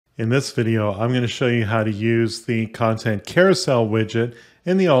In this video, I'm going to show you how to use the Content Carousel widget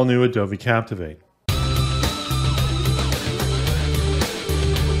in the all-new Adobe Captivate.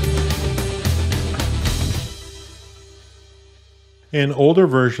 In older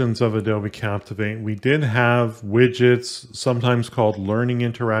versions of Adobe Captivate, we did have widgets, sometimes called learning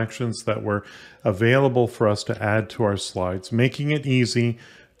interactions, that were available for us to add to our slides, making it easy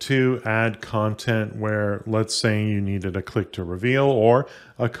to add content where, let's say, you needed a click to reveal or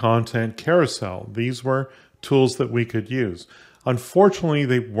a content carousel. These were tools that we could use. Unfortunately,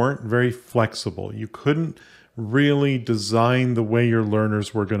 they weren't very flexible. You couldn't really design the way your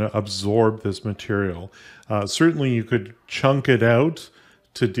learners were going to absorb this material. Certainly, you could chunk it out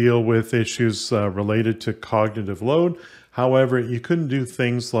to deal with issues related to cognitive load. However, you couldn't do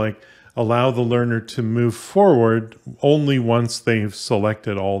things like allow the learner to move forward only once they've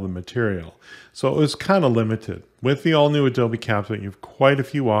selected all the material. So it was kind of limited. With the all-new Adobe Captivate, you have quite a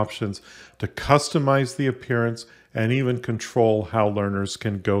few options to customize the appearance and even control how learners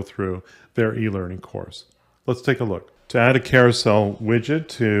can go through their e-learning course. Let's take a look. To add a carousel widget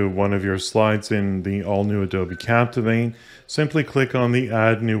to one of your slides in the all-new Adobe Captivate, simply click on the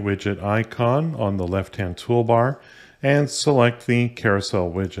Add New Widget icon on the left-hand toolbar and select the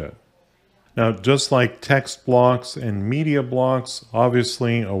carousel widget. Now, just like text blocks and media blocks,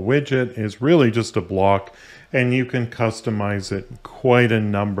 obviously a widget is really just a block and you can customize it quite a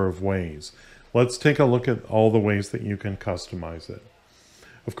number of ways. Let's take a look at all the ways that you can customize it.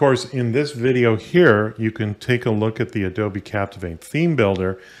 Of course, in this video here, you can take a look at the Adobe Captivate theme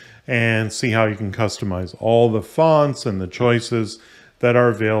builder and see how you can customize all the fonts and the choices that are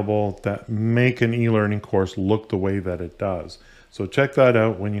available that make an e-learning course look the way that it does. So check that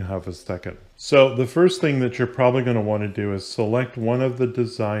out when you have a second. So the first thing that you're probably going to want to do is select one of the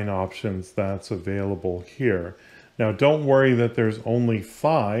design options that's available here. Now, don't worry that there's only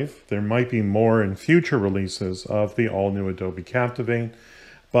 5. There might be more in future releases of the all-new Adobe Captivate.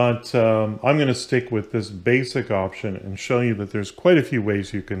 But I'm going to stick with this basic option and show you that there's quite a few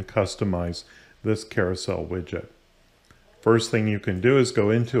ways you can customize this carousel widget. First thing you can do is go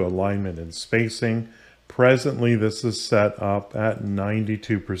into alignment and spacing. Presently, this is set up at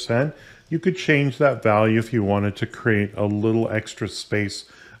 92%. You could change that value if you wanted to create a little extra space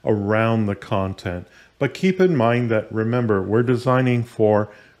around the content. But keep in mind that, remember, we're designing for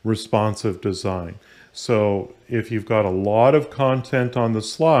responsive design. So if you've got a lot of content on the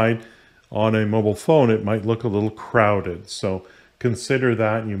slide on a mobile phone, it might look a little crowded. So consider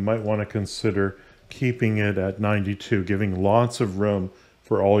that. You might want to consider keeping it at 92, giving lots of room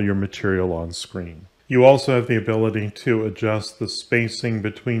for all your material on screen. You also have the ability to adjust the spacing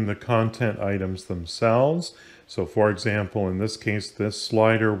between the content items themselves. So for example, in this case, this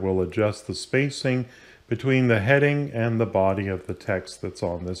slider will adjust the spacing between the heading and the body of the text that's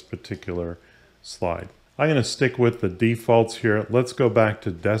on this particular slide. I'm going to stick with the defaults here. Let's go back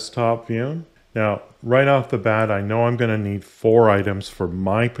to desktop view. Now, right off the bat, I know I'm going to need 4 items for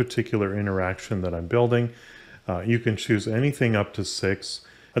my particular interaction that I'm building. You can choose anything up to 6.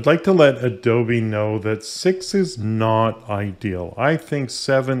 I'd like to let Adobe know that 6 is not ideal. I think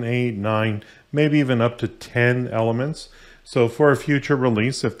 7, 8, 9, maybe even up to 10 elements. So for a future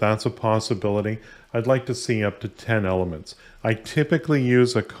release, if that's a possibility, I'd like to see up to 10 elements. I typically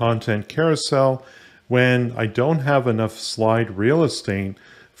use a content carousel when I don't have enough slide real estate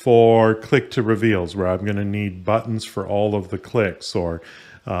for click to reveals, where I'm going to need buttons for all of the clicks, or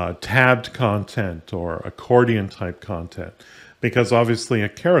tabbed content or accordion type content. Because obviously a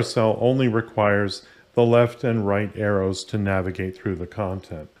carousel only requires the left and right arrows to navigate through the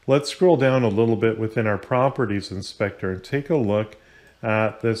content. Let's scroll down a little bit within our properties inspector and take a look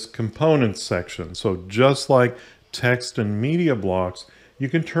at this components section. So just like text and media blocks, you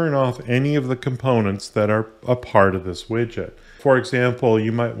can turn off any of the components that are a part of this widget. For example,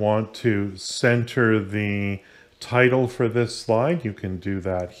 you might want to center the title for this slide. You can do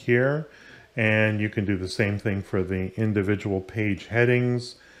that here. And you can do the same thing for the individual page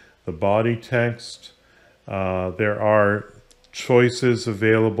headings, the body text. There are choices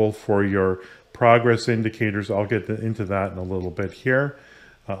available for your progress indicators. I'll get into that in a little bit here.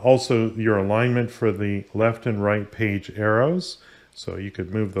 Also, your alignment for the left and right page arrows. So you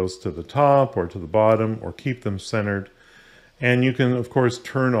could move those to the top or to the bottom or keep them centered. And you can, of course,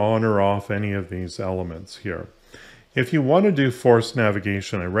 turn on or off any of these elements here. If you want to do forced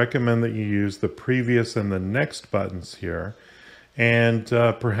navigation, I recommend that you use the previous and the next buttons here, and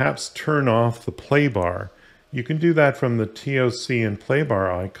perhaps turn off the play bar. You can do that from the TOC and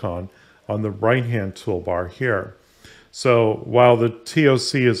Playbar icon on the right-hand toolbar here. So while the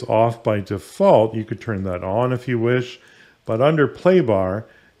TOC is off by default, you could turn that on if you wish, but under Playbar,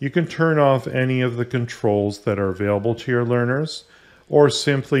 you can turn off any of the controls that are available to your learners, or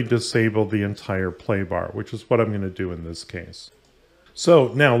simply disable the entire play bar, which is what I'm going to do in this case. So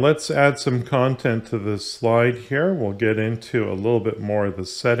now let's add some content to this slide here. We'll get into a little bit more of the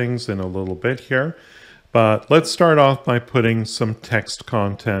settings in a little bit here. But let's start off by putting some text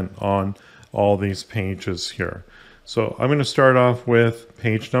content on all these pages here. So I'm going to start off with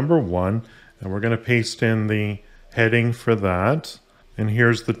page number 1, and we're going to paste in the heading for that. And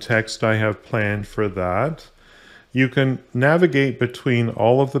here's the text I have planned for that. You can navigate between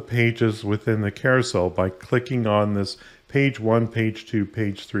all of the pages within the carousel by clicking on this page 1, page 2,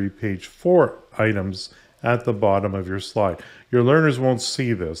 page 3, page 4 items at the bottom of your slide. Your learners won't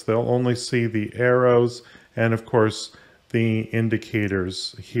see this. They'll only see the arrows and, of course, the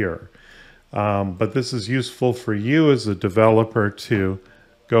indicators here. But this is useful for you as a developer to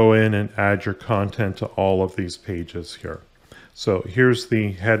go in and add your content to all of these pages here. So here's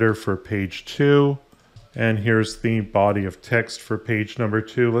the header for page 2, and here's the body of text for page number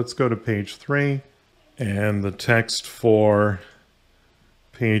 2. Let's go to page 3, and the text for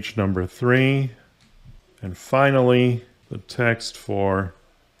page number 3. And finally, the text for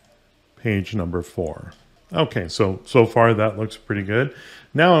page number 4. Okay, so far that looks pretty good.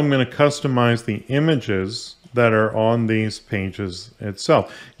 Now I'm going to customize the images that are on these pages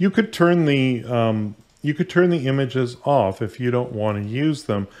itself. You could turn the images off if you don't want to use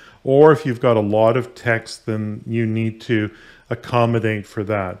them, or if you've got a lot of text, then you need to accommodate for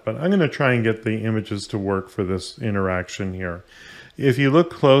that. But I'm going to try and get the images to work for this interaction here. If you look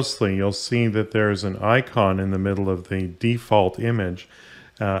closely, you'll see that there's an icon in the middle of the default image.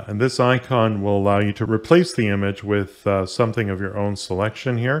 And this icon will allow you to replace the image with something of your own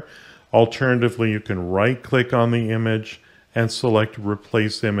selection here. Alternatively, you can right-click on the image and select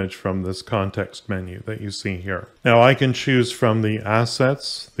Replace Image from this context menu that you see here. Now I can choose from the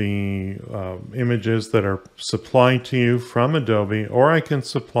assets, the images that are supplied to you from Adobe, or I can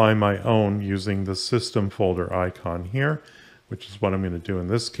supply my own using the System folder icon here, which is what I'm going to do in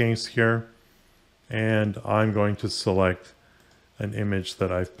this case here. And I'm going to select an image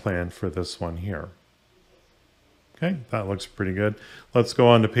that I've planned for this one here. Okay, that looks pretty good. Let's go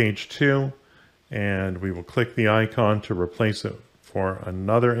on to page 2, and we will click the icon to replace it for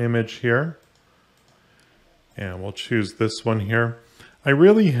another image here. And we'll choose this one here. I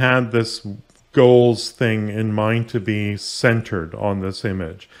really had this goals thing in mind to be centered on this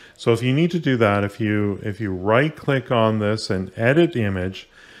image. So if you need to do that, if you right click on this and edit image,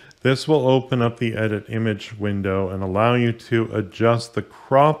 this will open up the edit image window and allow you to adjust the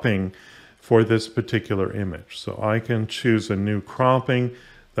cropping for this particular image. So I can choose a new cropping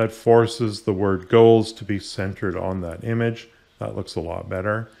that forces the word goals to be centered on that image. That looks a lot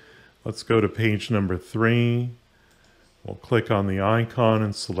better. Let's go to page number 3. We'll click on the icon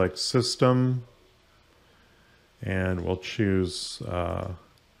and select System. And we'll choose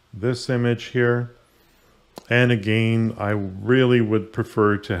this image here. And again, I really would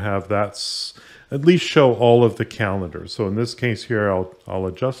prefer to have that at least show all of the calendar. So in this case here, I'll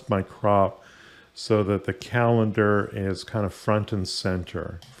adjust my crop so that the calendar is kind of front and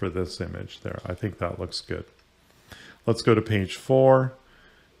center for this image there. I think that looks good. Let's go to page 4,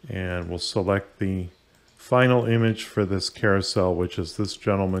 and we'll select the final image for this carousel, which is this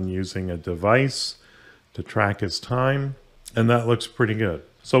gentleman using a device to track his time. And that looks pretty good.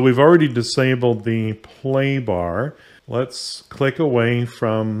 So we've already disabled the play bar. Let's click away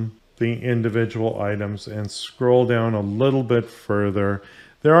from the individual items and scroll down a little bit further.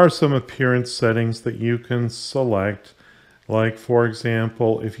 There are some appearance settings that you can select. Like, for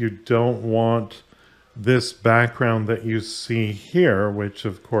example, if you don't want this background that you see here, which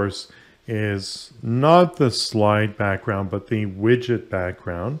of course is not the slide background, but the widget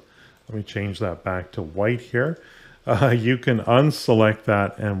background. Let me change that back to white here. You can unselect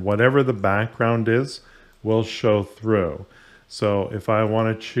that, and whatever the background is will show through. So if I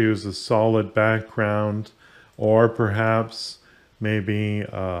want to choose a solid background, or perhaps maybe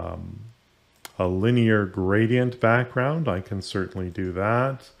a linear gradient background, I can certainly do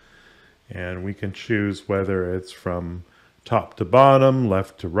that. And we can choose whether it's from top to bottom,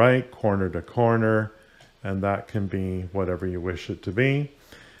 left to right, corner to corner, and that can be whatever you wish it to be.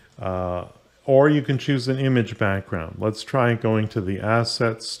 Or you can choose an image background. Let's try going to the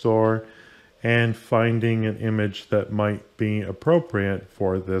Assets store and finding an image that might be appropriate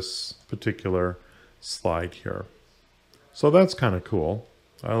for this particular slide here. So that's kind of cool.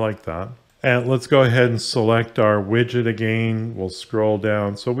 I like that. And let's go ahead and select our widget again. We'll scroll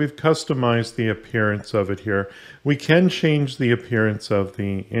down. So we've customized the appearance of it here. We can change the appearance of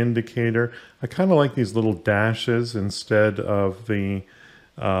the indicator. I kind of like these little dashes instead of the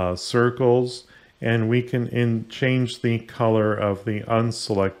circles, and we can change the color of the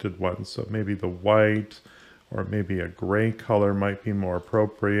unselected ones. So maybe the white or maybe a gray color might be more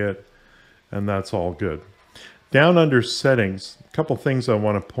appropriate, and that's all good. Down under settings, a couple things I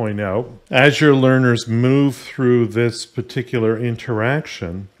want to point out. As your learners move through this particular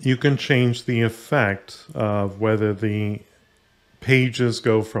interaction, you can change the effect of whether the pages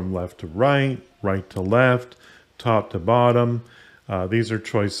go from left to right, right to left, top to bottom. These are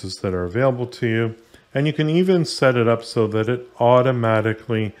choices that are available to you. And you can even set it up so that it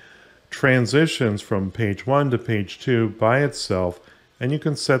automatically transitions from page 1 to page 2 by itself, and you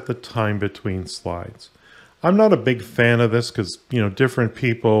can set the time between slides. I'm not a big fan of this because, different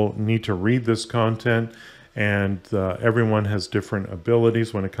people need to read this content, and everyone has different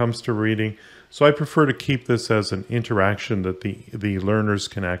abilities when it comes to reading. So I prefer to keep this as an interaction that the learners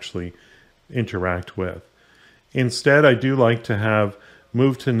can actually interact with. Instead, I do like to have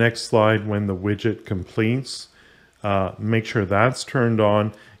move to next slide when the widget completes. Make sure that's turned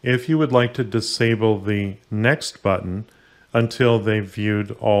on. If you would like to disable the next button until they've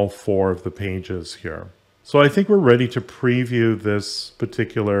viewed all 4 of the pages here. So I think we're ready to preview this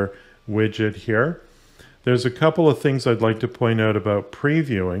particular widget here. There's a couple of things I'd like to point out about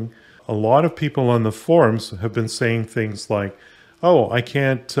previewing. A lot of people on the forums have been saying things like, oh, I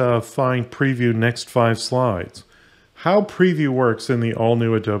can't find preview next 5 slides. How preview works in the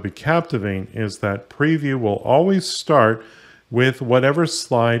all-new Adobe Captivate is that preview will always start with whatever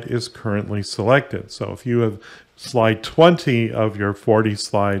slide is currently selected. So if you have slide 20 of your 40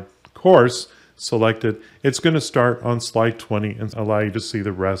 slide course selected, it's going to start on slide 20 and allow you to see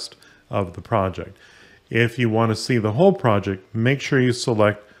the rest of the project. If you want to see the whole project, make sure you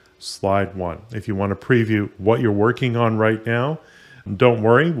select slide 1. If you want to preview what you're working on right now, don't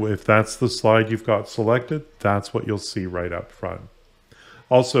worry, if that's the slide you've got selected, that's what you'll see right up front.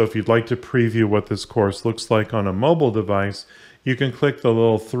 Also, if you'd like to preview what this course looks like on a mobile device, you can click the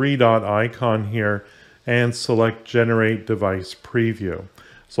little 3-dot icon here and select Generate Device Preview.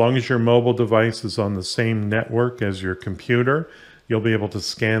 As long as your mobile device is on the same network as your computer, you'll be able to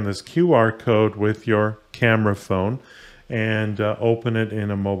scan this QR code with your camera phone and open it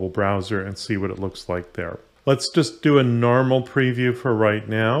in a mobile browser and see what it looks like there. Let's just do a normal preview for right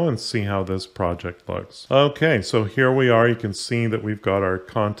now and see how this project looks. Okay, so here we are. You can see that we've got our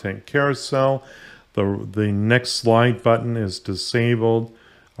content carousel. The next slide button is disabled.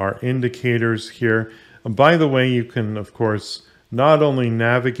 Our indicators here. And by the way, you can, of course, not only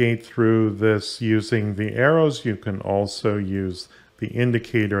navigate through this using the arrows, you can also use the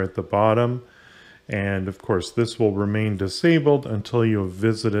indicator at the bottom. And of course, this will remain disabled until you have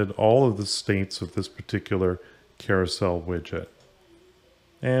visited all of the states of this particular carousel widget.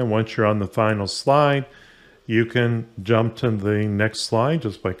 And once you're on the final slide, you can jump to the next slide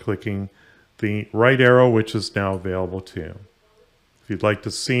just by clicking the right arrow, which is now available to you. If you'd like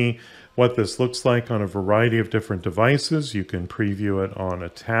to see what this looks like on a variety of different devices, you can preview it on a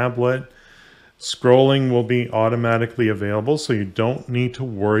tablet. Scrolling will be automatically available, so you don't need to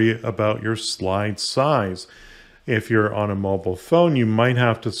worry about your slide size. If you're on a mobile phone, you might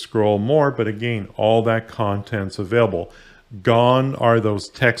have to scroll more, but again, all that content's available. Gone are those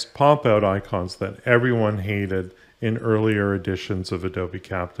text pop-out icons that everyone hated in earlier editions of Adobe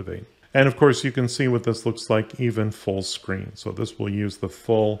Captivate. And of course, you can see what this looks like even full screen. So this will use the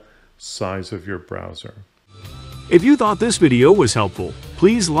full size of your browser. If you thought this video was helpful,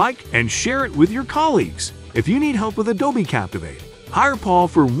 please like and share it with your colleagues. If you need help with Adobe Captivate, hire Paul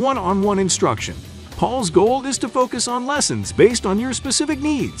for one-on-one instruction. Paul's goal is to focus on lessons based on your specific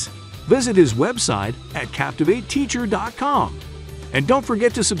needs. Visit his website at captivateteacher.com. And don't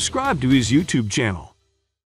forget to subscribe to his YouTube channel.